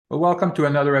Well, welcome to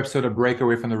another episode of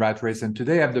Breakaway from the Rat Race. And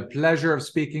today I have the pleasure of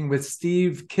speaking with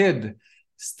Steve Kidd.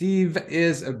 Steve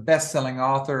is a best-selling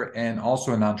author and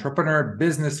also an entrepreneur,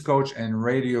 business coach, and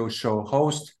radio show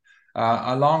host.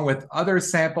 Along with other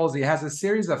samples, he has a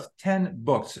series of 10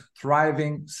 books,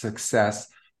 Thriving Success,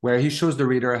 where he shows the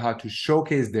reader how to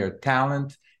showcase their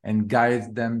talent and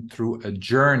guides them through a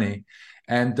journey.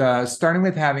 And starting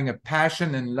with having a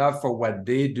passion and love for what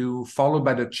they do, followed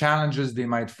by the challenges they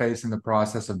might face in the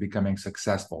process of becoming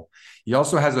successful. He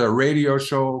also has a radio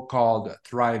show called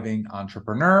Thriving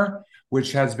Entrepreneur,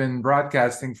 which has been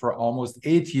broadcasting for almost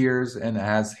 8 years and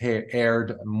has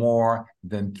aired more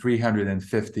than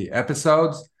 350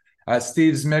 episodes.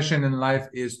 Steve's mission in life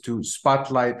is to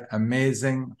spotlight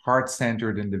amazing,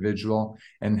 heart-centered individuals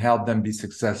and help them be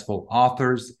successful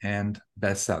authors and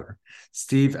bestseller.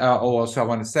 Steve, also I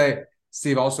want to say,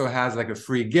 Steve also has like a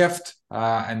free gift.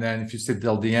 And then if you sit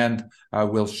till the end,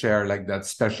 we'll share like that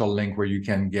special link where you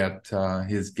can get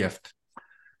his gift.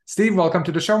 Steve, welcome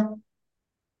to the show.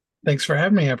 Thanks for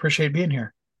having me. I appreciate being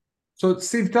here. So,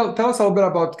 Steve, tell us a little bit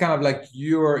about kind of like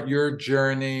your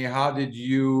journey. How did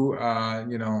you,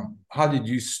 how did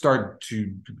you start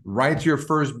to write your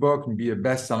first book and be a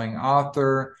best-selling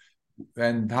author?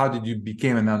 And how did you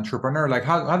become an entrepreneur? Like,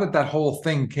 how did that whole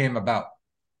thing came about?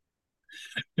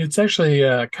 It's actually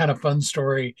a kind of fun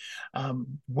story.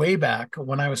 Way back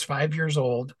when I was 5 years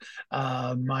old,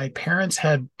 my parents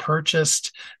had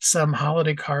purchased some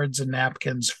holiday cards and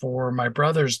napkins for my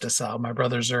brothers to sell. My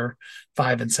brothers are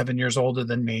 5 and 7 years older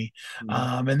than me.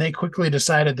 And they quickly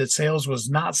decided that sales was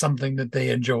not something that they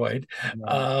enjoyed.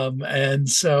 And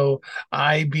so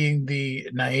I, being the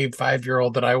naive 5 year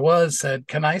old that I was, said,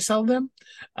 "Can I sell them?"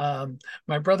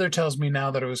 My brother tells me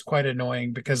now that it was quite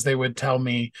annoying because they would tell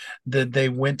me that they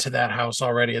went to that house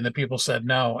already and the people said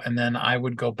no, and then I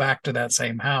would go back to that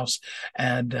same house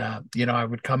and I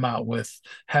would come out with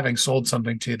having sold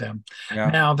something to them. Yeah.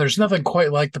 Now there's nothing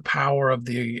quite like the power of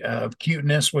the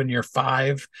cuteness when you're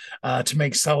five to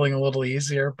make selling a little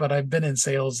easier, but I've been in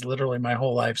sales literally my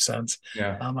whole life since.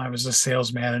 Yeah. I was a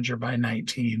sales manager by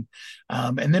 19.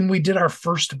 And then we did our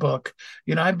first book.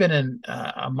 I've been in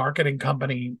a marketing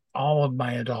company all of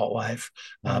my adult life,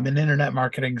 Yeah. in internet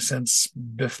marketing since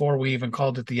before we even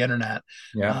called it the internet.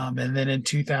 Yeah. And then in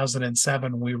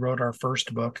 2007, we wrote our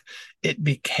first book. It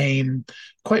became,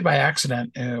 quite by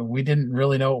accident, we didn't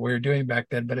really know what we were doing back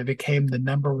then, but it became the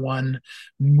 #1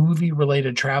 movie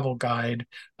related travel guide,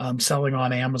 selling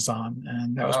on Amazon.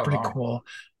 And that was Oh, pretty wow. cool.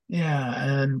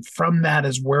 Yeah. And from that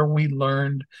is where we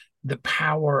learned the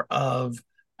power of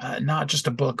not just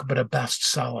a book, but a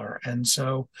bestseller. And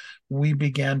so we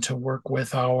began to work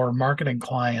with our marketing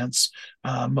clients.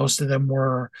 Most of them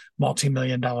were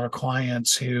multi-million-dollar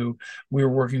clients who we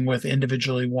were working with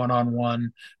individually, one-on-one, Yeah.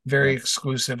 very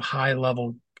exclusive,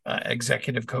 high-level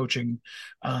executive coaching.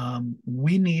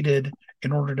 We needed,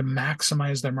 in order to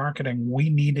maximize their marketing, we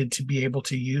needed to be able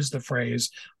to use the phrase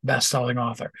best-selling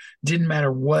author. Didn't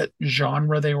matter what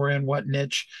genre they were in, what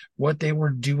niche, what they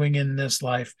were doing in this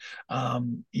life.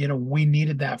 We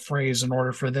needed that phrase in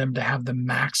order for them to have the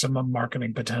maximum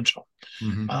marketing potential.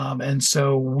 Mm-hmm. And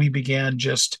so we began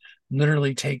just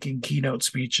literally taking keynote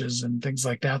speeches and things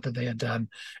like that they had done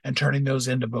and turning those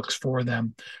into books for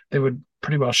them. They would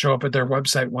pretty well show up at their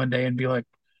website one day and be like,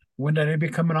 "When did I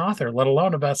become an author, let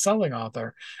alone a best-selling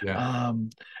author?" Yeah.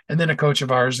 And then a coach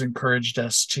of ours encouraged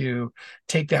us to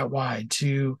take that wide,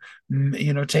 to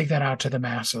take that out to the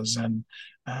masses, and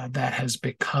that has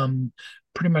become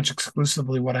pretty much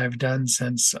exclusively what I've done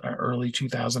since early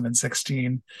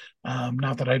 2016.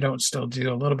 Not that I don't still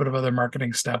do a little bit of other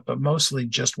marketing stuff, but mostly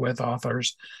just with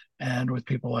authors and with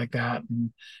people like that.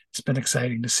 And it's been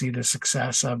exciting to see the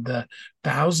success of the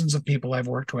thousands of people I've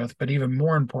worked with, but even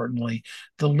more importantly,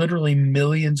 the literally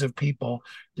millions of people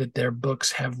that their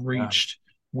books have Yeah. reached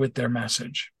with their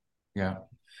message. Yeah.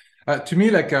 To me,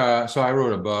 like, so I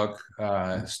wrote a book,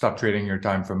 Stop Trading Your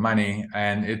Time for Money.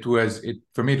 And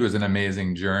for me, it was an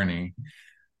amazing journey.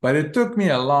 But it took me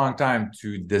a long time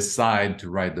to decide to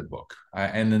write the book.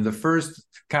 And then the first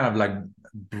kind of like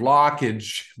block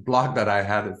that I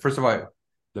had, first of all,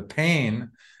 the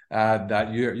pain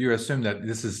that you assume that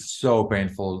this is so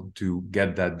painful to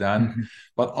get that done. Mhm.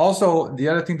 But also the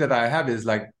other thing that I have is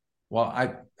like, well,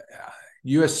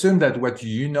 you assume that what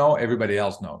you know, everybody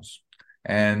else knows.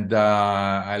 And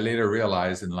I later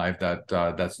realized in life that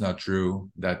that's not true,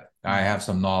 that I have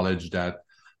some knowledge that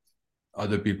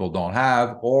other people don't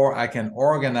have, or I can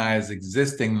organize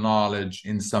existing knowledge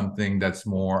in something that's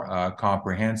more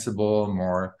comprehensible,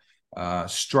 more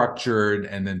structured,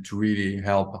 and then to really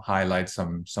help highlight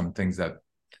some things that,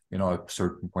 a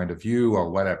certain point of view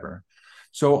or whatever.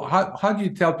 So how do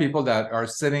you tell people that are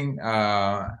sitting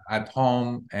at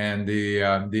home and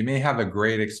they may have a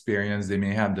great experience, they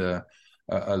may have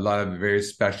a lot of very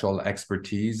special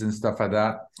expertise and stuff like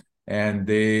that, and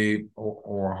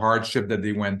or hardship that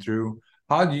they went through.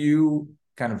 How do you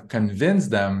kind of convince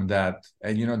them that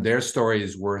their story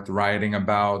is worth writing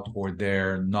about or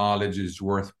their knowledge is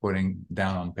worth putting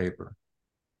down on paper?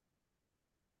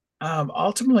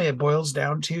 Ultimately, it boils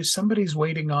down to somebody's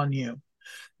waiting on you.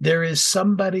 There is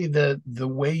somebody that the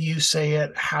way you say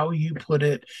it, how you put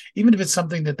it, even if it's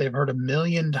something that they've heard a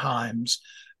million times,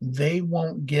 they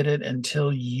won't get it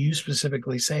until you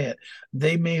specifically say it.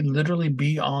 They may literally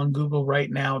be on Google right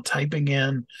now, typing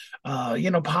in,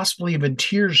 possibly even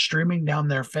tears streaming down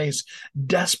their face,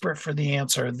 desperate for the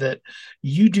answer that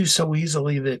you do so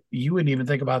easily that you wouldn't even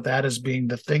think about that as being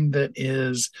the thing that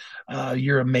is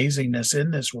your amazingness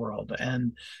in this world.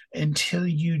 And until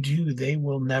you do, they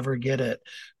will never get it.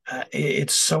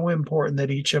 It's so important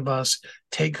that each of us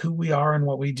take who we are and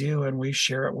what we do and we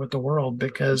share it with the world,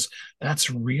 because that's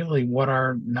really what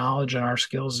our knowledge and our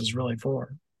skills is really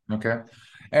for. Okay.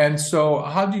 And so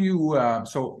how do you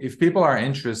so if people are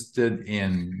interested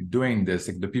in doing this,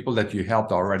 like the people that you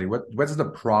helped already, what's the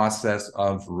process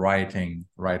of writing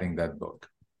that book?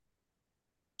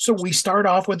 So we start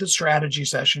off with a strategy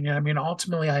session. I mean,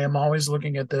 ultimately, I am always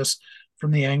looking at this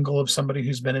from the angle of somebody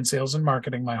who's been in sales and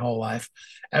marketing my whole life.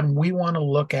 And we want to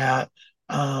look at,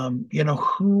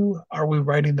 who are we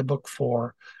writing the book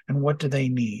for and what do they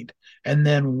need? And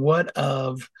then what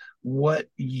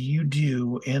you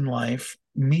do in life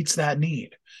meets that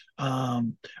need.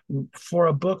 Um, for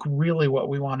a book, really what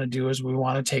we want to do is we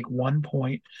want to take one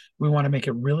point, we want to make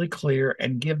it really clear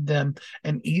and give them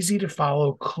an easy to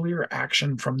follow, clear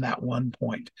action from that one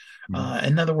point.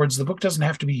 In other words, the book doesn't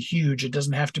have to be huge. It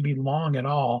doesn't have to be long at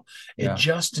all. It Yeah.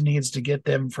 just needs to get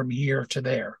them from here to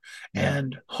there, Yeah.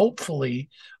 and hopefully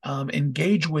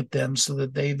engage with them so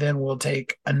that they then will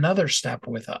take another step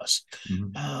with us.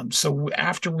 Mhm. So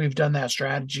after we've done that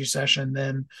strategy session,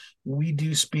 then we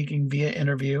do speaking via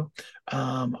interview.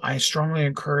 I strongly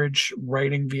encourage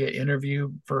writing via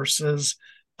interview versus,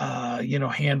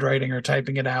 handwriting or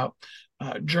typing it out.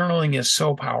 Journaling is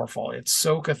so powerful. It's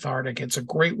so cathartic. It's a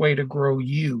great way to grow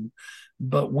you.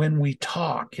 But when we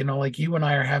talk, like you and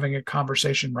I are having a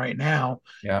conversation right now,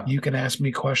 Yeah. you can ask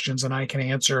me questions and I can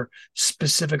answer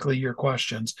specifically your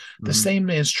questions. The Mhm. same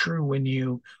is true when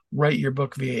you write your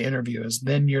book via interview, is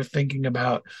then you're thinking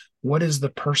about what is the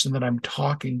person that I'm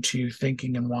talking to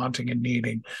thinking and wanting and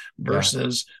needing Yeah.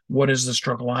 versus what is the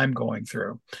struggle I'm going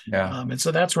through. Yeah. And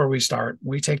so that's where we start.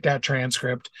 We take that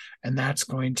transcript and that's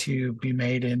going to be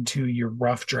made into your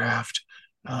rough draft.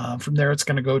 From there, it's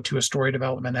going to go to a story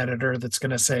development editor that's going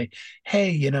to say,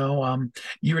 "Hey,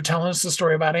 you were telling us the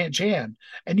story about Aunt Jan,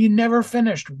 and you never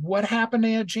finished. What happened to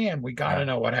Aunt Jan? We got to Yeah.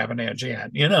 know what happened to Aunt Jan,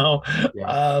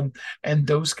 Yeah. and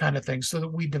those kind of things, so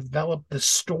that we develop the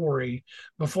story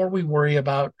before we worry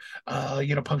about,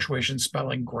 punctuation,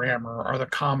 spelling, grammar. Are the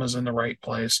commas in the right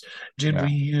place? Did Yeah.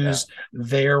 we Yeah. use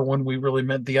there when we really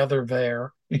meant the other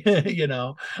there? you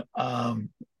know." Um,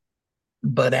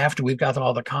 but after we've got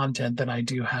all the content, then I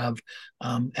do have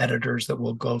editors that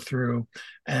will go through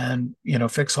and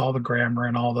fix all the grammar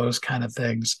and all those kind of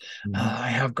things. Mhm. I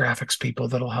have graphics people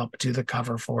that'll help do the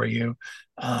cover for you,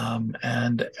 and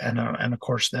of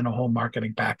course then a whole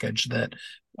marketing package that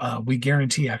we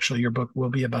guarantee actually your book will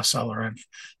be a bestseller. I've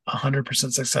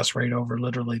 100% success rate over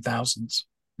literally thousands.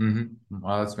 Mm-hmm.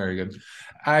 Well, that's very good.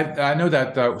 I know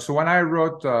that. So when I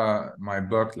wrote my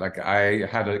book, like I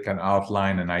had like an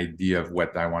outline, an idea of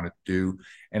what I wanted to do,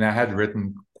 and I had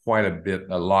written quite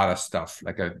a lot of stuff,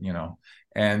 like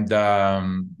and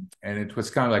and it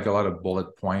was kind of like a lot of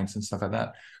bullet points and stuff like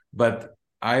that. But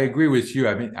I agree with you.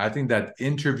 I mean, I think that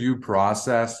interview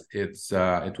process,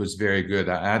 it was very good.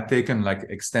 I had taken like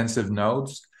extensive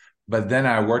notes, but then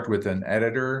I worked with an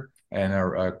editor and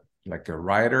like a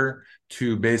writer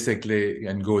to basically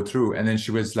and go through, and then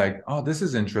she was like, oh, this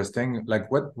is interesting,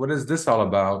 like what is this all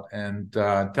about, and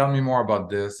tell me more about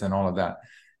this and all of that.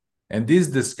 And this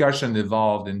discussion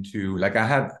evolved into, like, I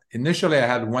had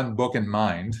one book in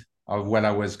mind of what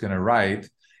I was going to write,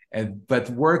 and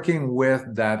but working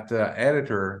with that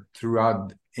editor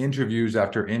throughout interviews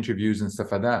after interviews and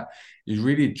stuff like that, it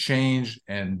really changed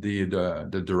and the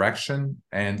direction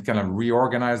and kind of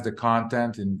reorganized the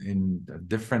content in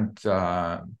different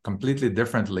completely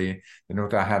differently than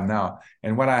what I have now.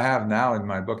 And what I have now in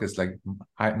my book is like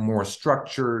more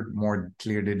structured, more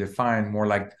clearly defined, more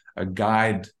like a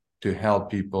guide to help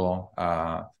people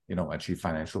achieve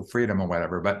financial freedom or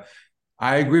whatever. But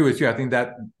I agree with you. I think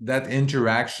that that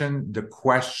interaction, the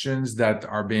questions that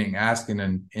are being asked in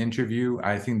an interview,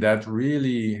 I think that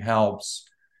really helps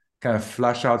kind of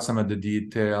flush out some of the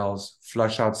details,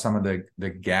 flush out some of the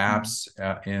gaps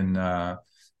in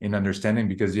understanding,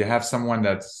 because you have someone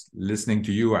that's listening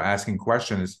to you or asking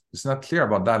questions. It's not clear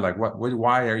about that. Like,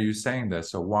 why are you saying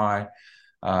this? Or why,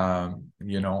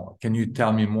 can you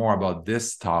tell me more about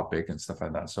this topic and stuff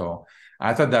like that? So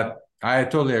I thought that I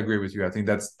totally agree with you. I think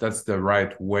that's the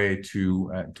right way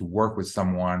to work with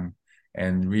someone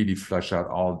and really flush out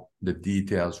all the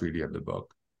details really of the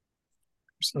book.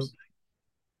 Absolutely.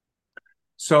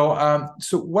 So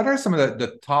what are some of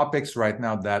the topics right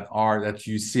now that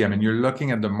you see? I mean, you're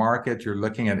looking at the market, you're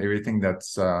looking at everything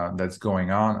that's going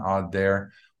on out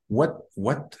there.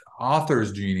 What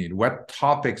authors do you need? What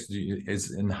topics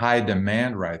is in high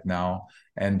demand right now?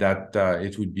 And that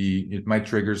it might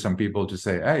trigger some people to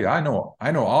say, "Hey, I know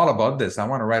all about this. I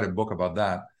want to write a book about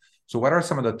that." So, what are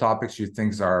some of the topics you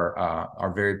think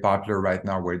are very popular right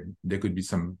now, where there could be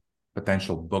some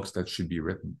potential books that should be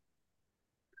written?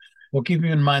 Well,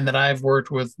 keeping in mind that I've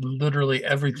worked with literally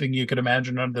everything you could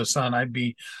imagine under the sun, I'd be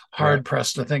Yeah, hard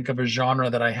pressed to think of a genre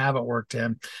that I haven't worked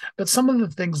in. But some of the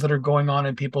things that are going on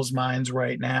in people's minds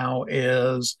right now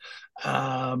is,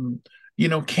 um,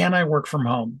 can I work from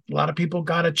home? A lot of people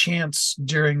got a chance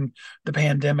during the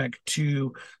pandemic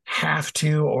to have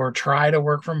to or try to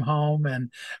work from home.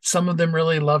 And some of them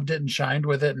really loved it and shined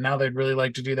with it. And now they'd really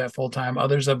like to do that full time.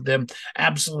 Others of them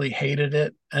absolutely hated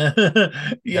it.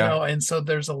 yeah, And so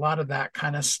there's a lot of that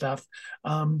kind of stuff.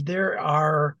 There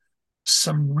are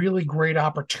some really great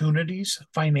opportunities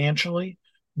financially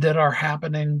that are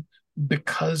happening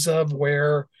because of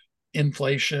where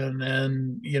inflation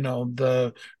and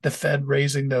the Fed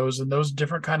raising those and those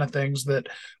different kind of things that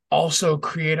also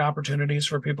create opportunities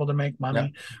for people to make yeah,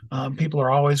 money. People are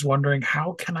always wondering,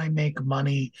 how can I make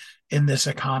money in this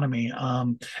economy?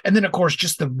 And then of course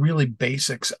just the really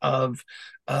basics of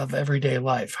everyday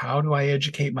life. How do I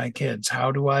educate my kids?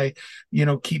 How do I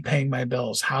keep paying my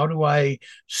bills? How do I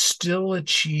still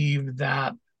achieve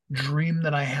that dream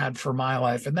that I had for my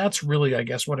life? And that's really, I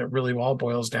guess, what it really all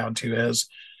boils down to is,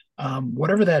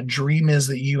 whatever that dream is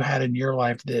that you had in your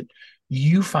life that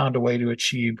you found a way to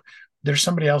achieve, there's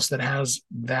somebody else that has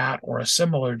that or a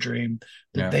similar dream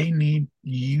that yeah, they need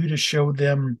you to show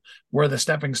them where the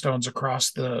stepping stones across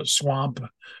the swamp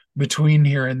between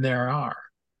here and there are.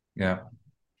 yeah.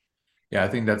 Yeah, I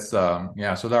think that's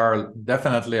yeah. So there are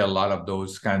definitely a lot of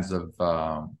those kinds of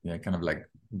kind of like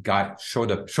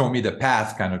show me the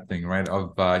path kind of thing, right?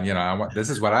 Of I want, this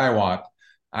is what I want.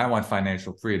 I want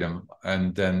financial freedom,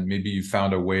 and then maybe you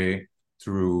found a way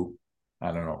through,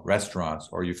 I don't know, restaurants,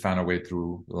 or you found a way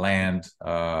through land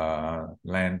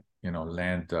wholesaling,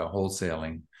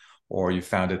 or you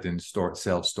found it in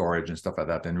self storage and stuff like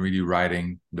that, and really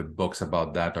writing the books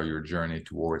about that or your journey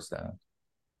towards that.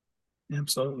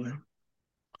 Absolutely.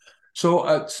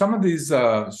 So some of these,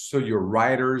 so your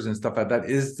writers and stuff like that,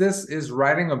 is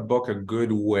writing a book a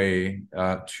good way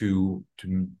to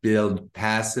build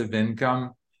passive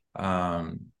income?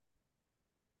 Um,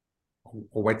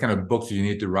 or what kind of books do you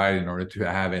need to write in order to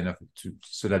have enough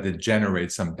so that it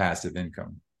generates some passive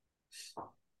income?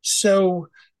 So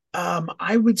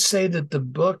I would say that the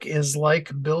book is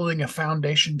like building a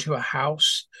foundation to a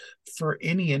house for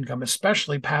any income,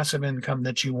 especially passive income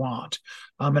that you want.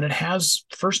 And it has,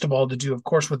 first of all, to do, of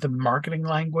course, with the marketing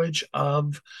language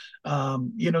of, so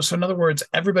in other words,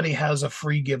 everybody has a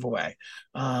free giveaway.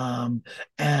 And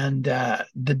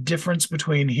the difference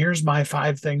between here's my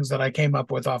 5 things that I came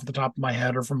up with off the top of my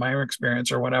head or from my own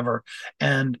experience or whatever,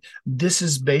 and this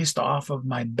is based off of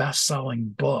my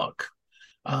best-selling book.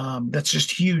 That's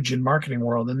just huge in marketing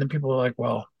world. And then people are like,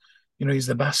 well, he's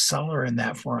the best seller in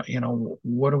that for,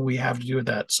 what do we have to do with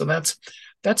that? So that's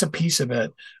a piece of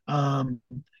it.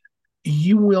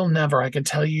 You will never, I can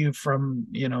tell you from,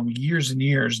 years and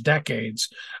years, decades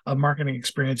of marketing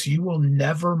experience, you will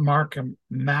never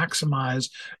maximize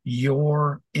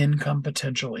your income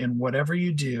potential in whatever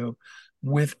you do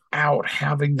without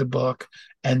having the book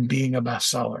and being a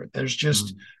bestseller. There's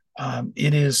just, Mm-hmm.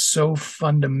 it is so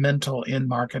fundamental in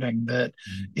marketing that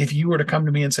if you were to come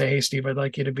to me and say, hey, Steve, I'd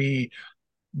like you to be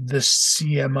the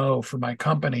CMO for my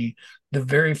company, the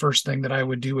very first thing that I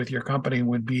would do with your company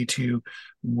would be to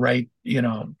write,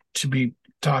 to be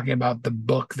talking about the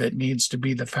book that needs to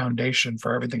be the foundation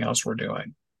for everything else we're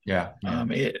doing. Yeah,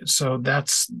 yeah. So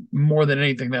that's more than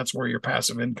anything, that's where your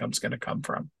passive income is going to come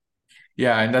from.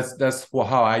 Yeah, and that's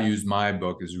how I use my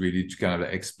book, is really to kind of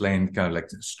explain kind of like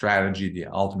the strategy, the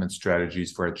ultimate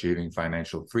strategies for achieving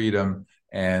financial freedom,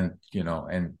 And,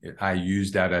 and I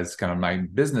use that as kind of my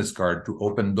business card to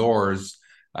open doors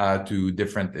to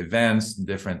different events,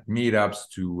 different meetups,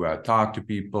 to talk to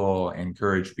people,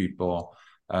 encourage people.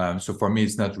 So for me,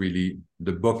 it's not really,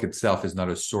 the book itself is not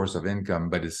a source of income,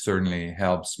 but it certainly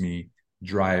helps me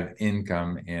drive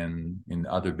income in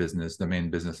other business, the main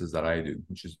businesses that I do,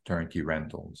 which is turnkey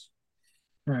rentals.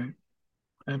 Right.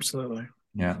 Absolutely.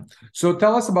 Yeah. So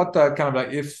tell us about kind of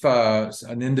like if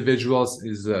an individual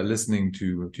is listening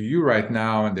to you right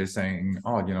now and they're saying,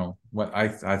 oh, what,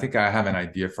 I think I have an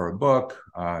idea for a book.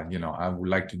 I would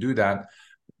like to do that.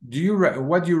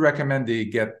 What do you recommend they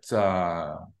get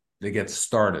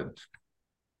started?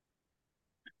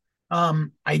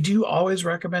 I do always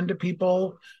recommend to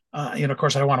people, of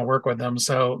course, I want to work with them.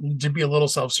 So to be a little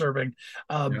self-serving,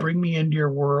 bring me into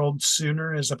your world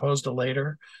sooner as opposed to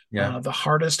later. Yeah. The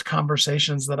hardest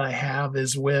conversations that I have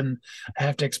is when I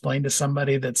have to explain to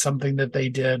somebody that something that they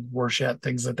did, worse yet,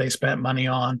 things that they spent money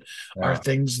on are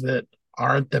things that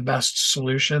aren't the best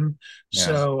solution. Yeah.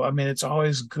 So, I mean, it's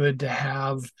always good to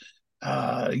have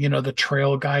the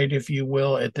trail guide, if you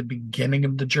will, at the beginning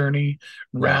of the journey,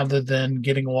 rather than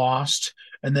getting lost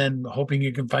and then hoping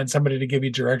you can find somebody to give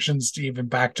you directions to even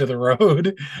back to the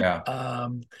road. Yeah.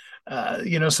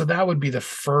 So that would be the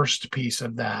first piece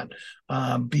of that.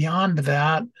 Beyond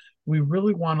that, we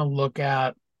really want to look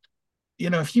at,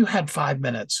 if you had 5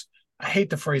 minutes, I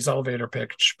hate the phrase elevator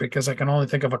pitch because I can only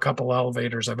think of a couple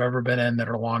elevators I've ever been in that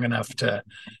are long enough to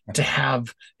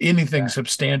have anything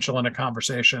substantial in a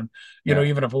conversation,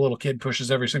 even if a little kid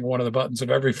pushes every single one of the buttons of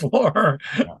every floor.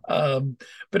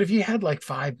 But if you had like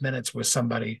 5 minutes with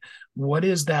somebody, what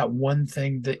is that one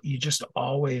thing that you just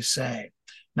always say?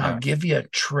 Now, I'll give you a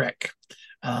trick.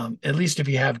 At least if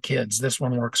you have kids, this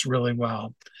one works really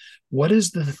well. What is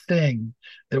the thing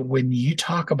that when you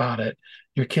talk about it,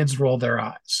 your kids roll their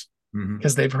eyes?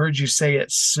 Because they've heard you say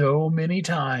it so many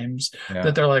times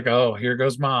that they're like, oh, here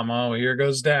goes mom. Oh, here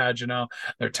goes dad.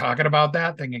 They're talking about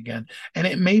that thing again. And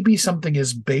it may be something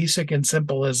as basic and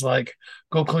simple as like,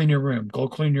 go clean your room, go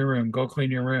clean your room, go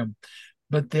clean your room.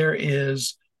 But there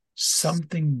is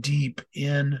something deep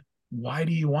in, why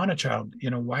do you want a child?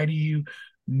 Why do you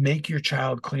make your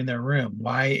child clean their room?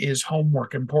 Why is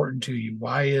homework important to you?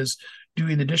 Why is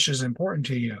doing the dishes important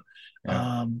to you?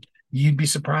 You'd be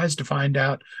surprised to find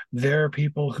out there are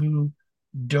people who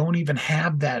don't even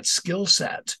have that skill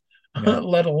set,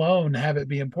 let alone have it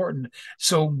be important.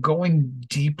 So going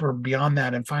deeper beyond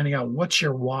that and finding out what's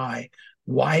your why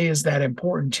is that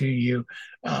important to you,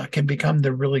 can become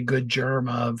the really good germ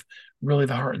of really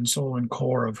the heart and soul and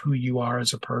core of who you are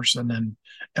as a person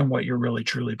and what you're really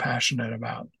truly passionate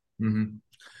about.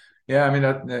 Yeah, I mean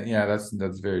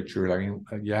that's very true. Like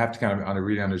you have to kind of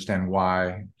really understand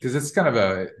why, because it's kind of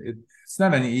it's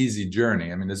not an easy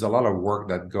journey. I mean, there's a lot of work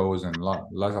that goes and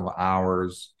lots of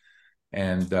hours,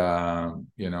 and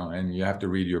and you have to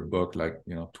read your book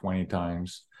 20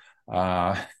 times.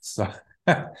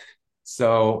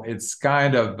 So it's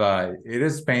kind of it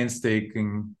is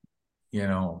painstaking,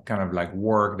 kind of like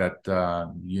work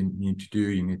that you need to do.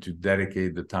 You need to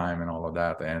dedicate the time and all of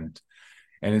that, and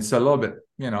it's a little bit,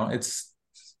 it's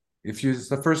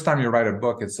the first time you write a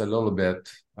book, it's a little bit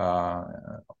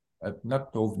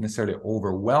not necessarily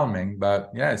overwhelming, but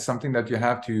it's something that you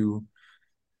have to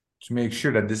make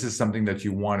sure that this is something that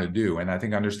you want to do. And I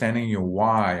think understanding your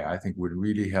why, I think, would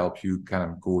really help you kind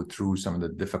of go through some of the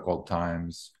difficult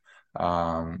times,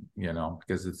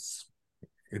 because it's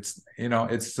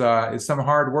some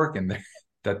hard work in there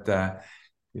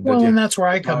and that's where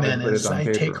I come in, is I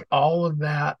take all of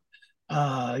that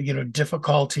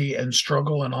difficulty and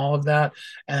struggle and all of that,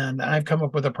 and I've come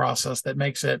up with a process that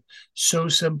makes it so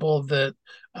simple that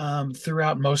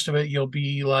throughout most of it you'll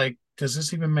be like, does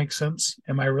this even make sense?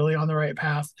 Am I really on the right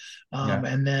path?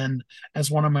 And then, as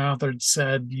one of my authors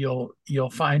said, you'll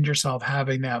find yourself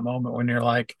having that moment when you're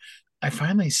like, I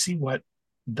finally see what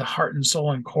the heart and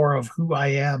soul and core of who I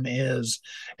am is,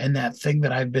 and that thing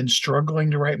that I've been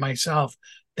struggling to write myself,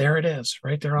 there it is,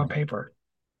 right there on paper.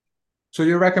 So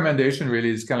your recommendation really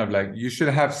is kind of like, you should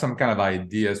have some kind of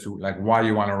ideas to like why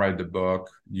you want to write the book.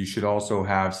 You should also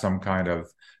have some kind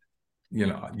of,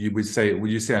 would you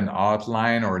say an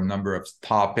outline or a number of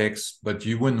topics, but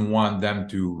you wouldn't want them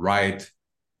to write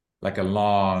like a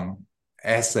long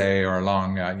essay or a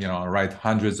long, write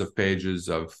hundreds of pages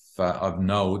of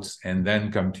notes and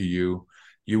then come to you.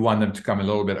 You want them to come a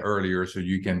little bit earlier so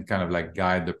you can kind of like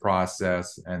guide the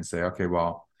process and say, okay,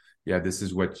 well, this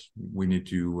is what we need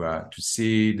to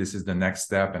see. This is the next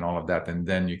step and all of that, and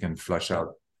then you can flesh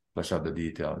out the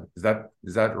detail. Is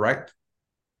that right?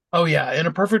 Oh, yeah. In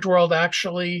a perfect world,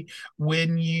 actually,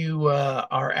 when you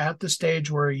are at the stage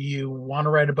where you want to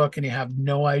write a book and you have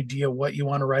no idea what you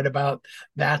want to write about,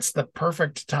 that's the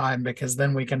perfect time, because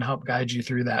then we can help guide you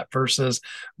through that versus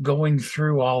going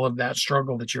through all of that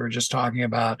struggle that you were just talking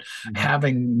about, Mhm.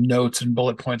 having notes and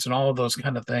bullet points and all of those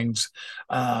kind of things.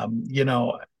 You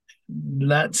know,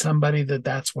 let somebody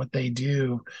that's what they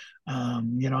do.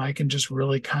 I can just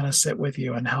really kind of sit with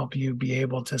you and help you be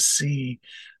able to see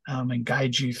and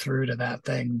guide you through to that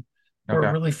thing where it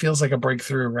Okay. really feels like a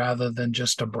breakthrough rather than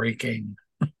just a breaking.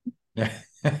 Yeah.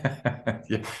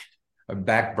 Yeah. A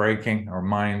back breaking or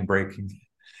mind breaking.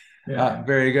 Yeah.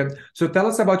 Very good. So tell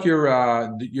us about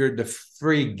the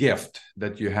free gift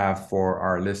that you have for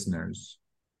our listeners.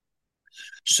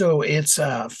 So it's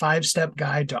a 5-step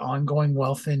guide to ongoing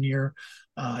wealth in your,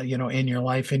 in your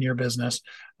life, in your business.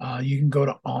 You can go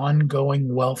to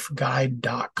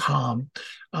ongoingwealthguide.com.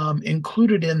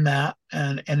 Included in that,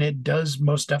 and it does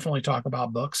most definitely talk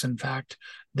about books. In fact,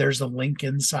 there's a link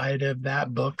inside of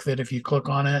that book that if you click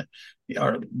on it,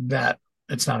 or that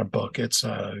it's not a book, it's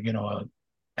a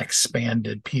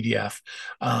expanded PDF.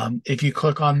 If you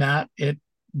click on that, it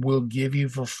will give you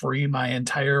for free my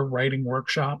entire writing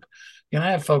workshop. And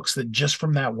I have folks that just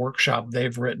from that workshop,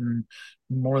 they've written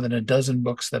more than a dozen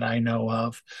books that I know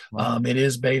of. Wow. It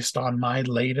is based on my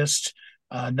latest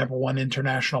 #1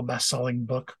 international best-selling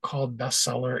book called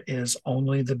Bestseller is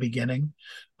Only the Beginning.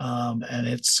 And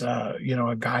it's, a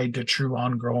guide to true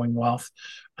ongoing wealth.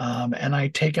 And I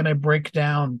take and I break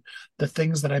down the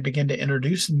things that I begin to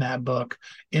introduce in that book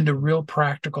into real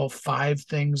practical 5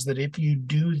 things that if you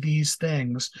do these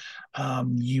things,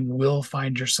 you will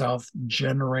find yourself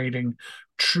generating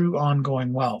true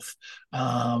ongoing wealth,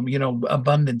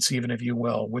 abundance, even if you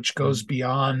will, which goes Mhm.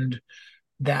 beyond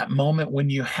that moment when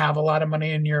you have a lot of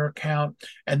money in your account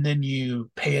and then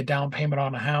you pay a down payment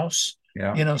on a house,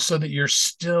 Yeah. so that you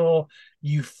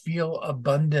feel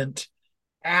abundant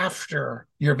after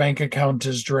your bank account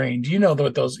is drained. You know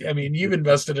what those, I mean, you've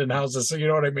invested in houses, so you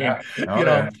know what I mean. Yeah. You Oh, know,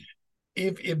 yeah.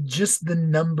 if just the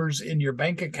numbers in your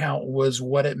bank account was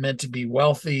what it meant to be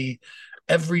wealthy,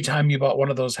 every time you bought one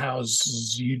of those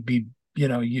houses, you'd be,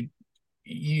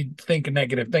 you'd think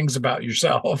negative things about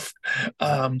yourself.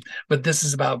 But this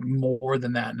is about more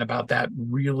than that, and about that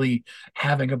really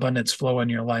having abundance flow in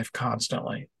your life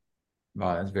constantly.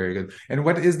 Wow, that's very good. And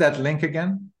what is that link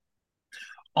again?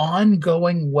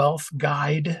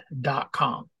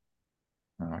 Ongoingwealthguide.com.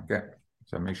 Okay.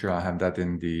 So make sure I have that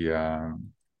in the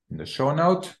show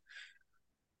note.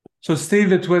 So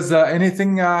Steve, it was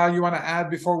anything you want to add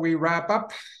before we wrap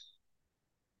up?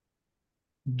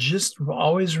 Just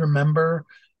always remember,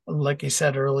 like I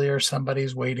said earlier,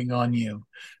 somebody's waiting on you.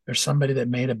 There's somebody that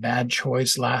made a bad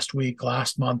choice last week,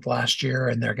 last month, last year,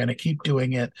 and they're going to keep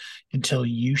doing it until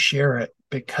you share it,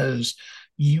 because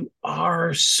you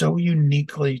are so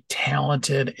uniquely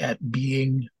talented at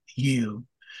being you.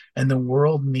 And the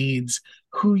world needs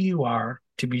who you are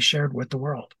to be shared with the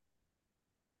world.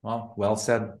 Well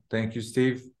said. Thank you,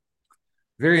 Steve.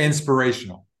 Very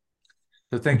inspirational.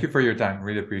 So thank you for your time.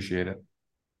 Really appreciate it.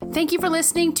 Thank you for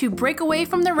listening to Break Away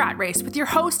from the Rat Race with your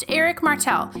host, Eric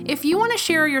Martel. If you want to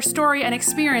share your story and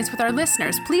experience with our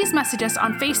listeners, please message us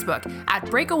on Facebook at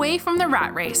Break Away from the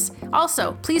Rat Race.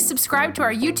 Also, please subscribe to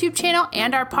our YouTube channel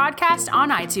and our podcast on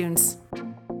iTunes.